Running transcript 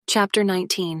Chapter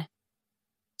 19.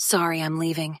 Sorry, I'm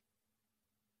leaving.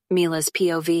 Mila's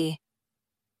POV.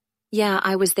 Yeah,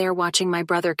 I was there watching my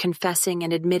brother confessing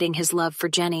and admitting his love for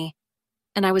Jenny,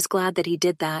 and I was glad that he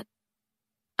did that.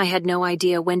 I had no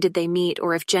idea when did they meet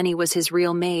or if Jenny was his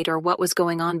real mate or what was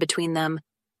going on between them,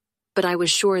 but I was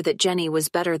sure that Jenny was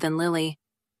better than Lily.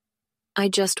 I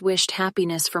just wished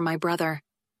happiness for my brother.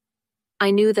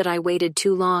 I knew that I waited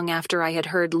too long after I had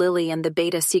heard Lily and the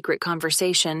beta secret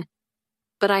conversation,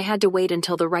 but I had to wait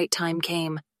until the right time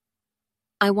came.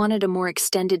 I wanted a more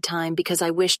extended time because I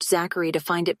wished Zachary to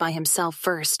find it by himself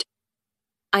first.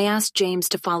 I asked James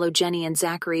to follow Jenny and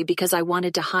Zachary because I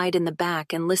wanted to hide in the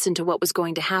back and listen to what was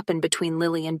going to happen between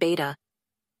Lily and Beta.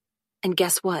 And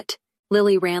guess what?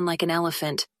 Lily ran like an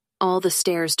elephant, all the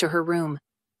stairs to her room.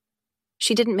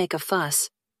 She didn't make a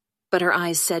fuss, but her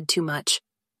eyes said too much.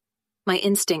 My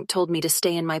instinct told me to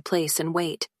stay in my place and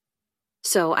wait.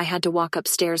 So I had to walk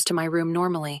upstairs to my room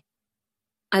normally.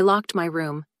 I locked my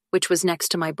room, which was next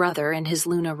to my brother and his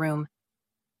Luna room.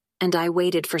 And I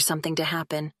waited for something to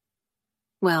happen.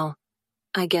 Well,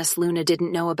 I guess Luna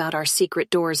didn't know about our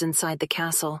secret doors inside the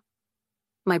castle.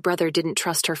 My brother didn't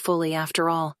trust her fully after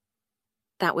all.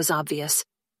 That was obvious.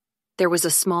 There was a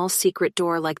small secret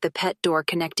door like the pet door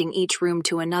connecting each room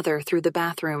to another through the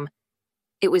bathroom.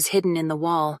 It was hidden in the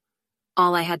wall.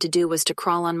 All I had to do was to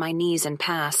crawl on my knees and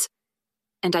pass.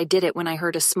 And I did it when I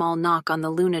heard a small knock on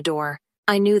the Luna door.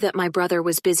 I knew that my brother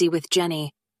was busy with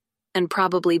Jenny, and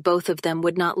probably both of them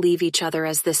would not leave each other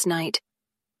as this night.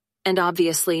 And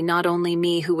obviously not only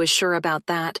me who was sure about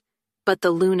that, but the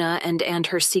Luna and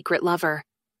her secret lover.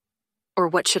 Or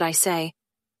what should I say?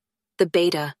 The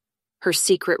beta, her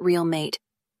secret real mate.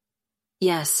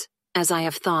 Yes, as I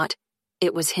have thought,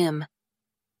 it was him.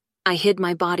 I hid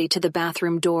my body to the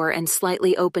bathroom door and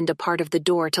slightly opened a part of the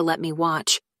door to let me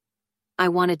watch. I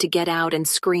wanted to get out and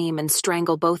scream and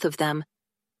strangle both of them.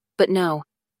 But no,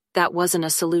 that wasn't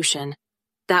a solution.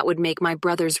 That would make my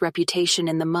brother's reputation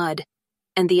in the mud,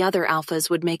 and the other alphas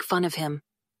would make fun of him.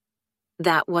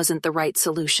 That wasn't the right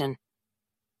solution.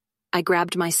 I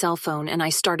grabbed my cell phone and I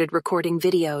started recording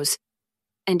videos.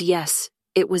 And yes,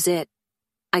 it was it.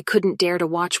 I couldn't dare to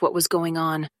watch what was going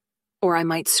on, or I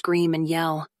might scream and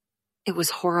yell. It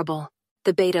was horrible.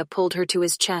 The beta pulled her to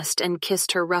his chest and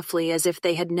kissed her roughly as if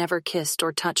they had never kissed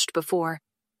or touched before.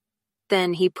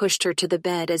 Then he pushed her to the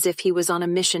bed as if he was on a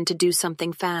mission to do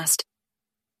something fast.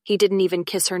 He didn't even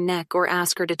kiss her neck or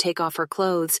ask her to take off her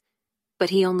clothes, but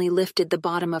he only lifted the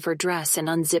bottom of her dress and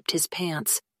unzipped his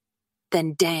pants.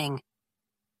 Then dang.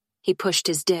 He pushed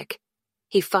his dick.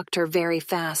 He fucked her very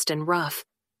fast and rough.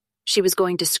 She was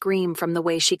going to scream from the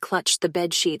way she clutched the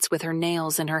bed sheets with her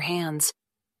nails in her hands.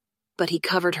 But he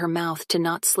covered her mouth to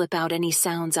not slip out any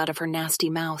sounds out of her nasty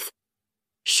mouth.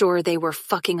 Sure, they were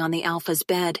fucking on the alpha's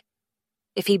bed.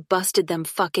 If he busted them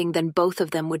fucking, then both of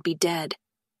them would be dead.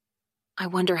 I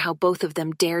wonder how both of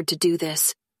them dared to do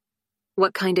this.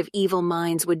 What kind of evil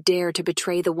minds would dare to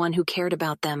betray the one who cared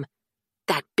about them?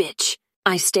 That bitch.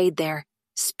 I stayed there,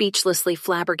 speechlessly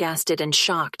flabbergasted and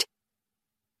shocked.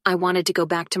 I wanted to go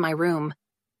back to my room,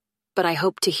 but I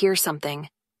hoped to hear something.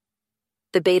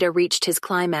 The beta reached his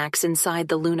climax inside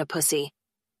the Luna pussy,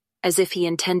 as if he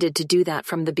intended to do that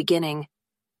from the beginning.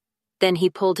 Then he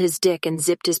pulled his dick and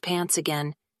zipped his pants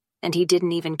again, and he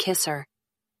didn't even kiss her.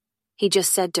 He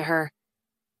just said to her,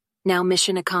 "Now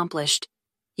mission accomplished.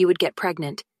 You would get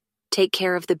pregnant. Take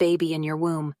care of the baby in your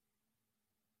womb."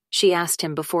 She asked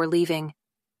him before leaving,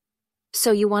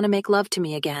 "So you want to make love to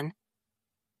me again?"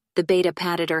 The beta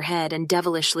patted her head and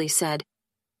devilishly said,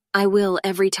 "I will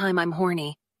every time I'm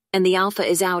horny, and the alpha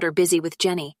is out or busy with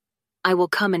Jenny. I will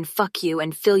come and fuck you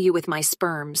and fill you with my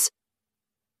sperms."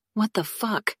 What the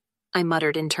fuck? I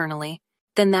muttered internally.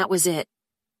 Then that was it.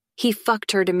 He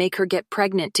fucked her to make her get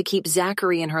pregnant to keep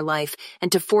Zachary in her life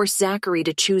and to force Zachary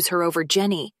to choose her over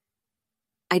Jenny.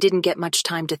 I didn't get much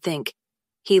time to think.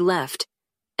 He left,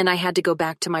 and I had to go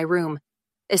back to my room,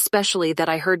 especially that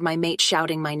I heard my mate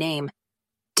shouting my name.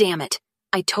 Damn it,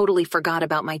 I totally forgot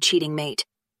about my cheating mate.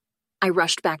 I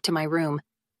rushed back to my room.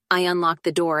 I unlocked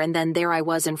the door and then there I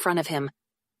was in front of him.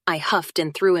 I huffed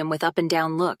and threw him with up and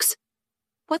down looks.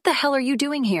 "What the hell are you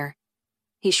doing here?"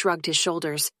 He shrugged his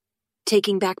shoulders.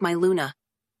 "Taking back my Luna."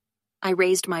 I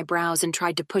raised my brows and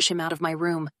tried to push him out of my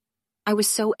room. I was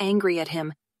so angry at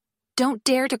him. "Don't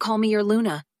dare to call me your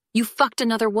Luna. You fucked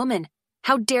another woman.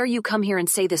 How dare you come here and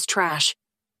say this trash?"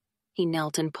 He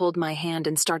knelt and pulled my hand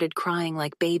and started crying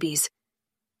like babies.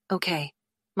 Okay,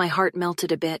 my heart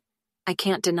melted a bit. I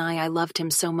can't deny I loved him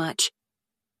so much.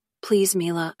 "Please,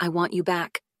 Mila, I want you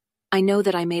back. I know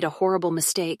that I made a horrible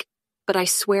mistake, but I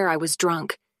swear I was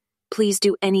drunk. Please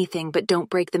do anything but don't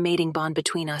break the mating bond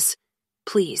between us.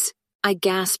 Please. I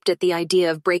gasped at the idea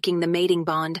of breaking the mating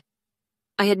bond.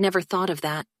 I had never thought of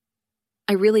that.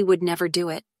 I really would never do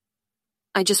it.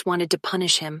 I just wanted to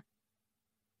punish him.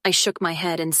 I shook my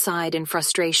head and sighed in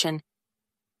frustration.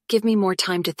 Give me more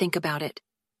time to think about it.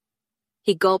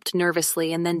 He gulped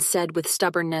nervously and then said with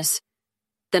stubbornness,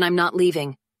 Then I'm not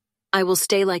leaving. I will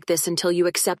stay like this until you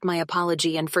accept my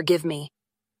apology and forgive me.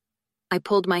 I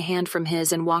pulled my hand from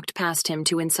his and walked past him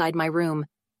to inside my room,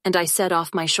 and I said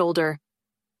off my shoulder,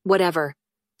 Whatever.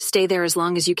 Stay there as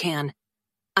long as you can.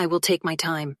 I will take my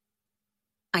time.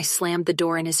 I slammed the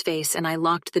door in his face and I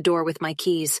locked the door with my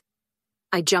keys.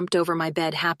 I jumped over my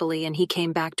bed happily and he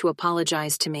came back to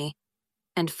apologize to me.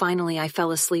 And finally I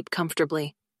fell asleep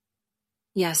comfortably.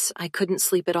 Yes, I couldn't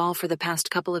sleep at all for the past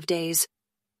couple of days.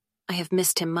 I have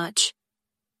missed him much.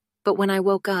 But when I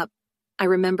woke up, I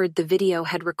remembered the video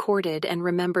had recorded and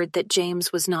remembered that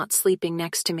James was not sleeping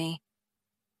next to me.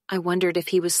 I wondered if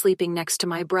he was sleeping next to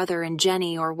my brother and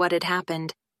Jenny or what had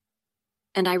happened.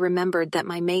 And I remembered that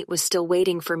my mate was still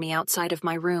waiting for me outside of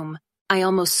my room. I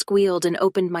almost squealed and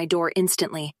opened my door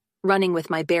instantly, running with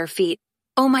my bare feet.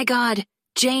 Oh my God,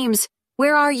 James,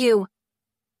 where are you?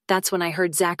 That's when I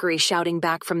heard Zachary shouting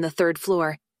back from the 3rd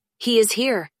floor. He is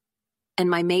here. And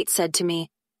my mate said to me,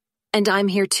 And I'm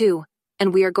here too,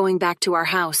 and we are going back to our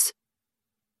house.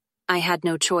 I had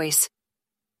no choice.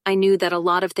 I knew that a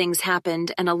lot of things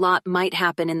happened and a lot might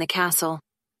happen in the castle.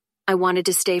 I wanted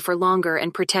to stay for longer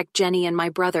and protect Jenny and my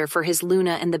brother for his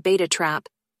Luna and the beta trap.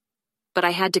 But I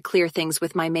had to clear things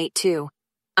with my mate too.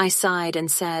 I sighed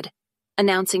and said,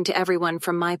 announcing to everyone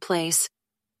from my place,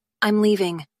 I'm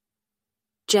leaving.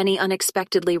 Jenny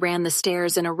unexpectedly ran the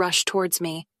stairs in a rush towards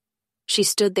me. She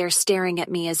stood there staring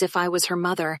at me as if I was her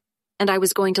mother, and I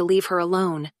was going to leave her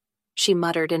alone. She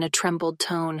muttered in a trembled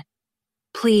tone,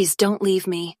 Please don't leave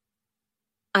me.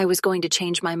 I was going to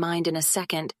change my mind in a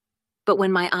second, but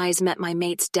when my eyes met my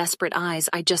mate's desperate eyes,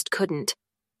 I just couldn't.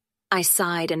 I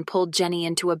sighed and pulled Jenny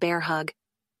into a bear hug.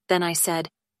 Then I said,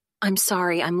 I'm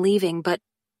sorry I'm leaving, but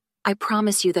I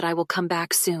promise you that I will come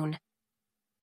back soon.